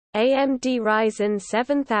AMD Ryzen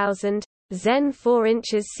 7000 Zen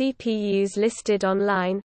 4-inch CPUs listed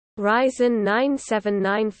online. Ryzen 9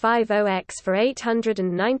 7950X for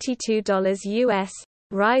 $892 US,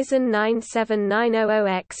 Ryzen 9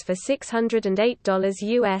 7900X for $608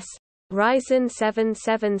 US, Ryzen 7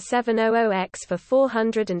 7700X for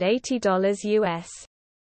 $480 US.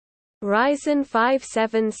 Ryzen 5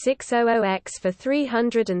 7600X for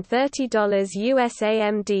 $330 US.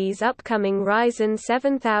 AMD's upcoming Ryzen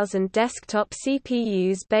 7000 desktop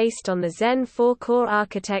CPUs based on the Zen 4 core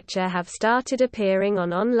architecture have started appearing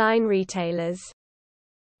on online retailers.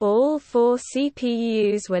 All 4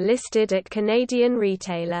 CPUs were listed at Canadian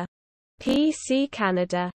retailer PC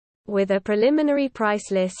Canada. With a preliminary price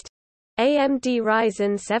list, AMD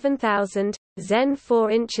Ryzen 7000 Zen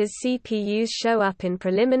 4-inch CPUs show up in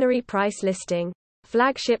preliminary price listing.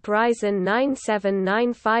 Flagship Ryzen 9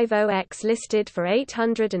 7950X listed for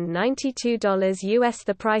 $892 US.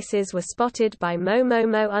 The prices were spotted by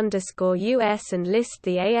Momomo_US and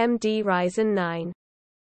list.The AMD Ryzen 9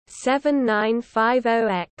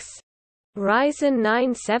 7950X, Ryzen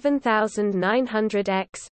 9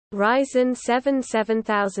 7900X, Ryzen 7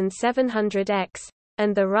 7700X,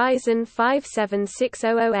 and the Ryzen 5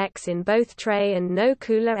 7600X in both tray and no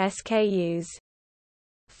cooler SKUs.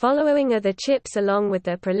 Following are the chips along with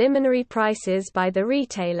the preliminary prices by the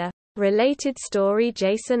retailer. Related story.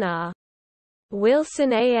 Jason R. Wilson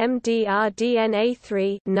AMD RDNA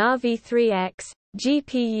 3 Navi 3X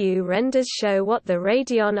GPU renders show what the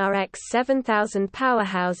Radeon RX 7000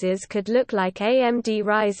 powerhouses could look like. AMD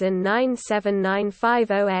Ryzen 9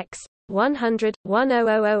 7950X 100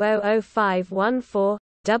 100000514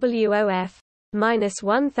 WOF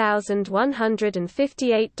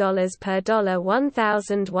 -$1,158 per dollar,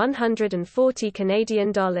 $1,140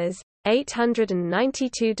 Canadian dollars,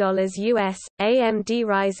 $892 US. AMD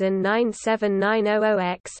Ryzen 9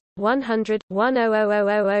 7900X 100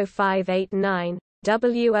 100000589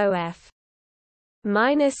 WOF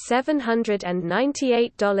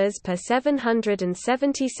 -$798 per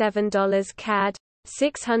 $777 CAD,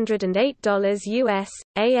 $608 US.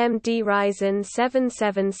 AMD Ryzen 7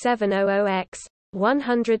 7700X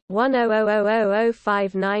 100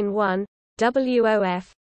 100000591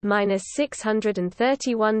 WOF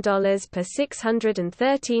 -$631 per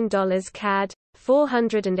 $613 CAD,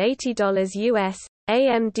 $480 US.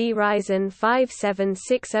 AMD Ryzen 5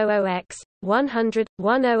 7600X 100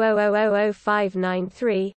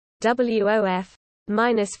 100000593 WOF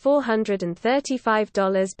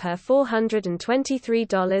 -$435 per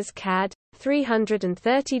 $423 CAD,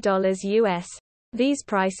 $330 US. These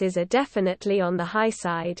prices are definitely on the high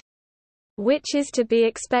side, which is to be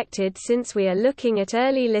expected since we are looking at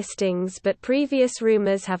early listings, but previous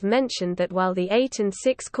rumors have mentioned that while the 8 and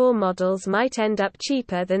 6 core models might end up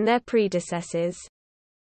cheaper than their predecessors,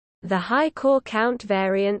 the high core count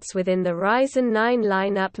variants within the Ryzen 9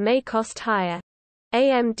 lineup may cost higher.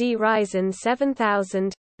 AMD Ryzen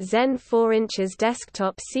 7000 Zen 4-inch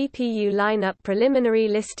desktop CPU lineup preliminary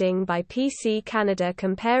listing by PC Canada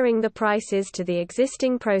comparing the prices to the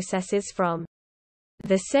existing processors from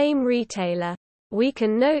the same retailer. We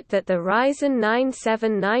can note that the Ryzen 9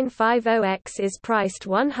 7950X is priced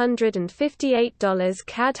 $158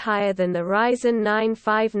 CAD higher than the Ryzen 9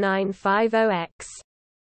 5950X.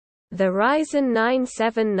 The Ryzen 9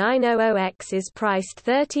 7900X is priced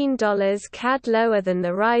 $13 CAD lower than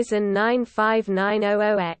the Ryzen 9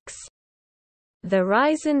 5900X. The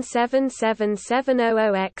Ryzen 7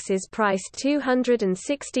 7700X is priced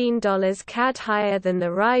 $216 CAD higher than the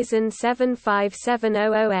Ryzen 7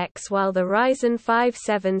 5700X, while the Ryzen 5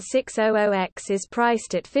 7600X is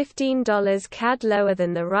priced at $15 CAD lower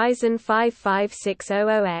than the Ryzen 5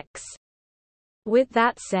 5600X. With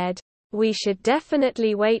that said, we should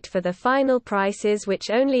definitely wait for the final prices, which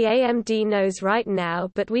only AMD knows right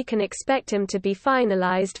now, but we can expect them to be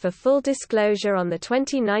finalized for full disclosure on the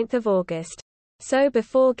 29th of August. So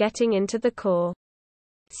before getting into the core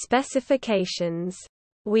specifications,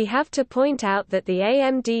 we have to point out that the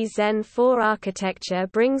AMD Zen 4 architecture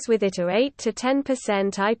brings with it a 8 to 10%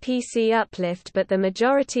 IPC uplift, but the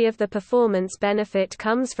majority of the performance benefit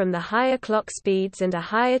comes from the higher clock speeds and a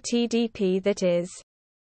higher TDP that is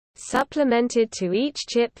supplemented to each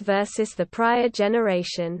chip versus the prior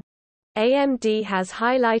generation. AMD has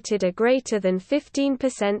highlighted a greater than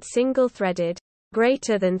 15% single-threaded,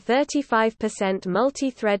 greater than 35%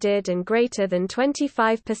 multi-threaded and greater than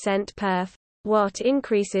 25% perf. Watt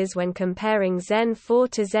increases when comparing Zen 4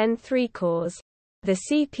 to Zen 3 cores. The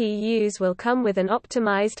CPUs will come with an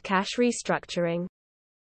optimized cache restructuring,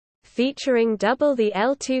 featuring double the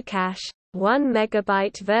L2 cache, 1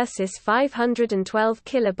 MB versus 512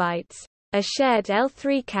 KB, A shared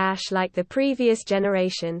L3 cache like the previous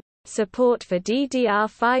generation, support for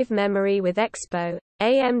DDR5 memory with Expo,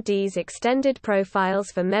 AMD's extended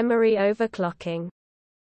profiles for memory overclocking,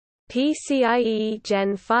 PCIe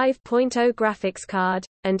Gen 5.0 graphics card,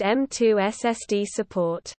 and M2 SSD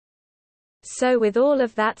support. So with all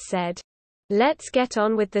of that said, let's get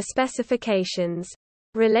on with the specifications.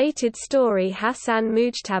 Related story: Hassan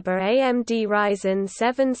Mujtaba AMD Ryzen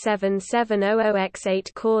 7770X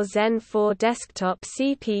 8-core Zen 4 desktop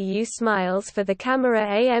CPU smiles for the camera.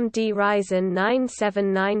 AMD Ryzen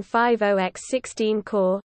 9795X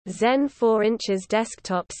 16-core, Zen 4 inches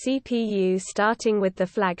desktop CPU. Starting with the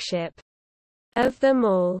flagship of them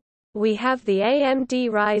all, we have the AMD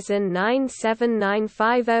Ryzen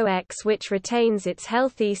 97950X, which retains its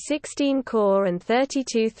healthy 16-core and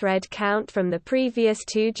 32-thread count from the previous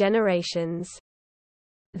two generations.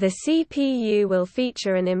 The CPU will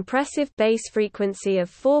feature an impressive base frequency of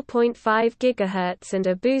 4.5 GHz and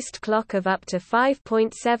a boost clock of up to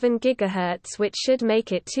 5.7 GHz, which should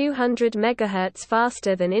make it 200 MHz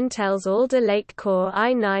faster than Intel's Alder Lake Core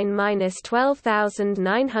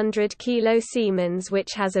i9-12900 kilo-Siemens,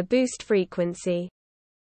 which has a boost frequency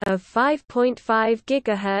of 5.5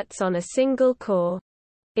 GHz on a single core.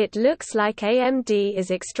 It looks like AMD is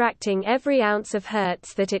extracting every ounce of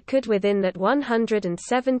hertz that it could within that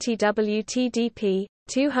 170 WTDP,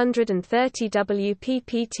 230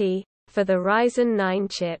 WPPT, for the Ryzen 9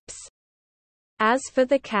 chips. As for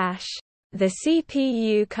the cache, the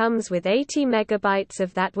CPU comes with 80 MB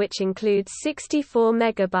of that, which includes 64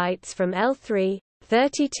 MB from L3,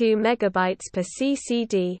 32 MB per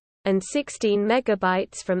CCD, and 16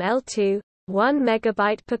 MB from L2, 1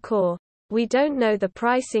 MB per core. We don't know the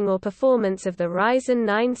pricing or performance of the Ryzen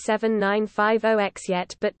 97950X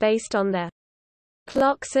yet, but based on the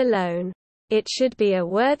clocks alone, it should be a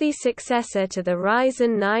worthy successor to the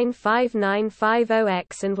Ryzen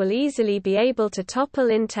 95950X and will easily be able to topple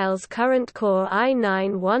Intel's current Core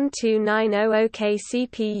i9-12900K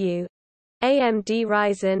CPU. AMD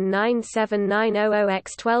Ryzen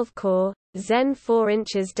 97900X 12-core, Zen 4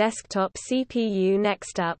 inches desktop CPU.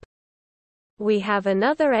 Next up, we have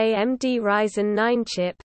another AMD Ryzen 9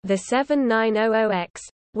 chip, the 7900X,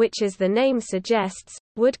 which, as the name suggests,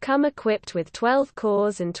 would come equipped with 12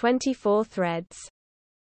 cores and 24 threads.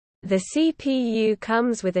 The CPU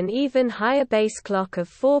comes with an even higher base clock of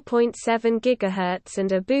 4.7 GHz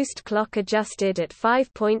and a boost clock adjusted at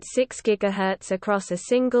 5.6 GHz across a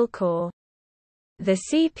single core. The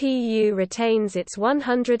CPU retains its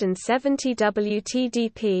 170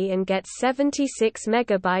 WTDP and gets 76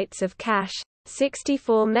 MB of cache,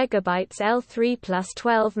 64 MB L3 plus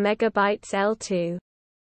 12 MB L2.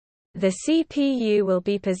 The CPU will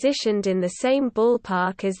be positioned in the same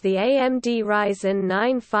ballpark as the AMD Ryzen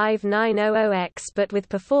 95900X, but with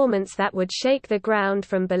performance that would shake the ground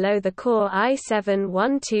from below the Core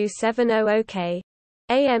i7-12700K.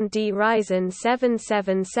 AMD Ryzen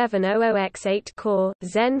 7770X 8-core,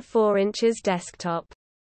 Zen 4 inches desktop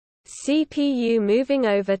CPU. Moving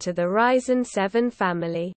over to the Ryzen 7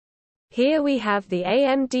 family. Here we have the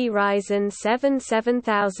AMD Ryzen 7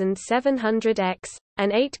 7700X,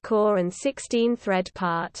 an 8-core and 16-thread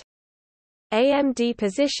part. AMD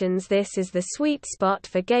positions this as the sweet spot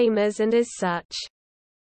for gamers, and as such,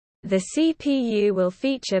 the CPU will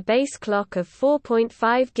feature base clock of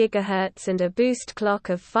 4.5 GHz and a boost clock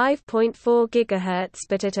of 5.4 GHz,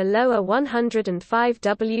 but at a lower 105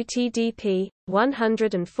 WTDP,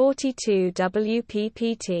 142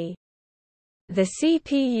 WPPT. The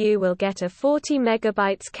CPU will get a 40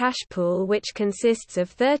 MB cache pool, which consists of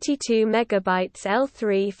 32 MB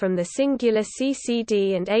L3 from the singular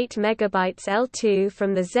CCD and 8 MB L2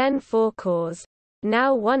 from the Zen 4 cores.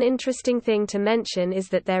 Now, one interesting thing to mention is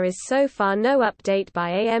that there is so far no update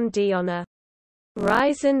by AMD on a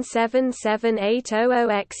Ryzen 7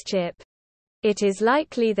 7800X chip. It is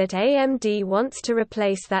likely that AMD wants to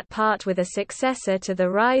replace that part with a successor to the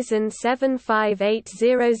Ryzen 7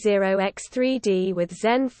 5800X3D with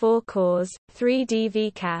Zen 4 cores, 3D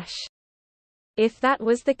V-cache. If that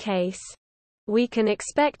was the case, we can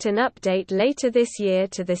expect an update later this year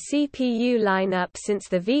to the CPU lineup, since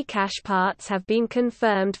the V-cache parts have been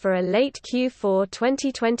confirmed for a late Q4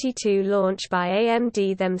 2022 launch by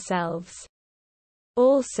AMD themselves.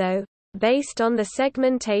 Also, based on the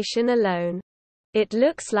segmentation alone, it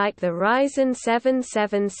looks like the Ryzen 7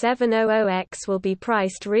 7700X will be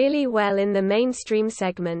priced really well in the mainstream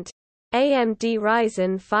segment. AMD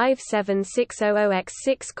Ryzen 5 7600X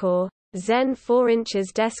 6-core, Zen 4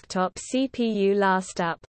 inches desktop CPU. Last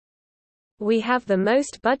up, we have the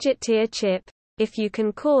most budget tier chip, if you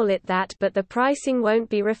can call it that, but the pricing won't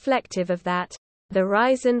be reflective of that. the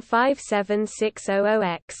Ryzen 5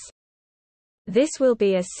 7600X. This will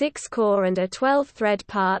be a 6-core and a 12-thread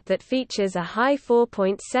part that features a high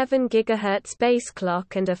 4.7 GHz base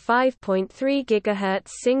clock and a 5.3 GHz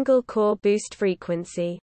single-core boost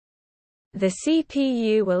frequency. The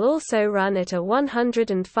CPU will also run at a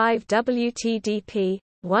 105 WTDP,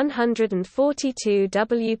 142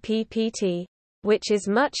 WPPT, which is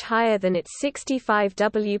much higher than its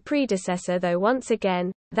 65W predecessor, though once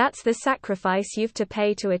again, that's the sacrifice you've to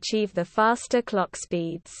pay to achieve the faster clock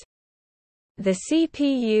speeds. The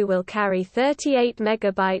CPU will carry 38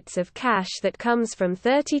 MB of cache that comes from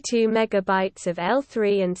 32 MB of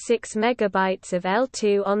L3 and 6 MB of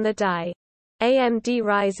L2 on the die. AMD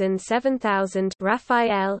Ryzen 7000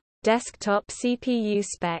 Raphael desktop CPU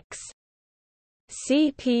specs.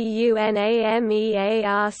 CPU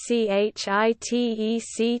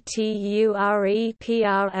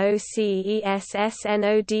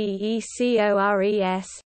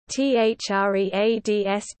NAMEARCHITECUREPROCESSNODECORES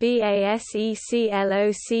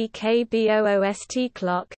THREADSBASECLOCKBOOST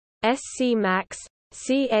clock, SC Max,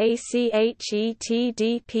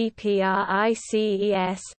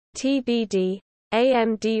 CACHETDPPRICES, TBD,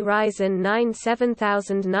 AMD Ryzen 9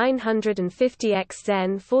 7950X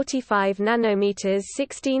Zen 45 nanometers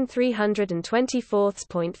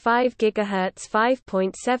 16324.5 GHz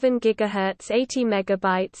 5.7 GHz 80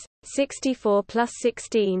 MB 64 plus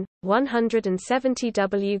 16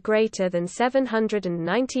 170W greater than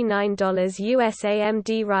 $799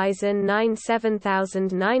 USAMD Ryzen 9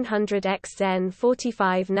 7900X Zen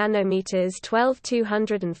 45 nanometers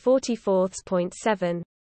 12244.7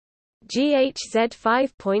 GHz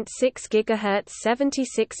 5.6 GHz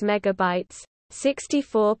 76 MB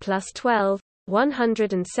 64 plus 12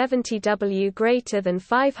 170W greater than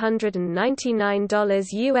 $599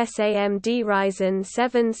 USAMD Ryzen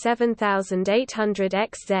 7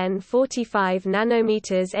 7800X Zen 45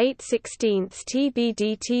 nanometers 8/16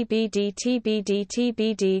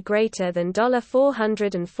 TBD greater than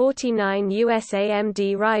 $449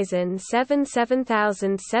 USAMD Ryzen 7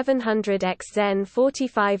 7700X Zen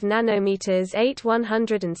 45 nanometers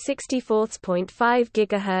 8/164.5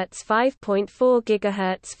 GHz 5.4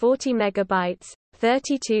 GHz 40 MB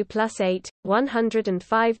 32 plus 8,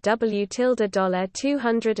 105W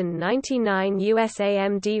 $299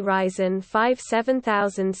 USAMD Ryzen 5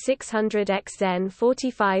 7600X Zen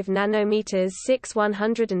 45 nanometers 6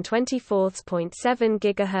 124.7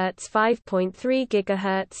 GHz 5.3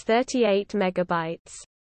 GHz 38 MB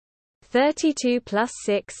 32 plus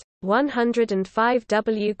 6,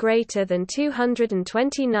 105W greater than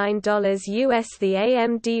 $229 USThe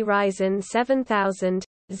AMD Ryzen 7000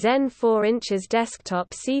 Zen 4 inches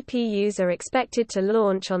desktop CPUs are expected to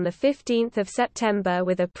launch on 15 September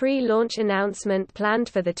with a pre-launch announcement planned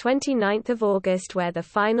for 29 August where the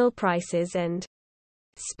final prices and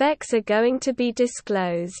specs are going to be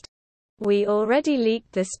disclosed. We already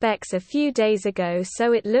leaked the specs a few days ago,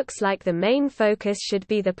 so it looks like the main focus should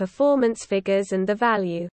be the performance figures and the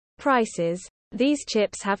value prices these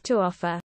chips have to offer.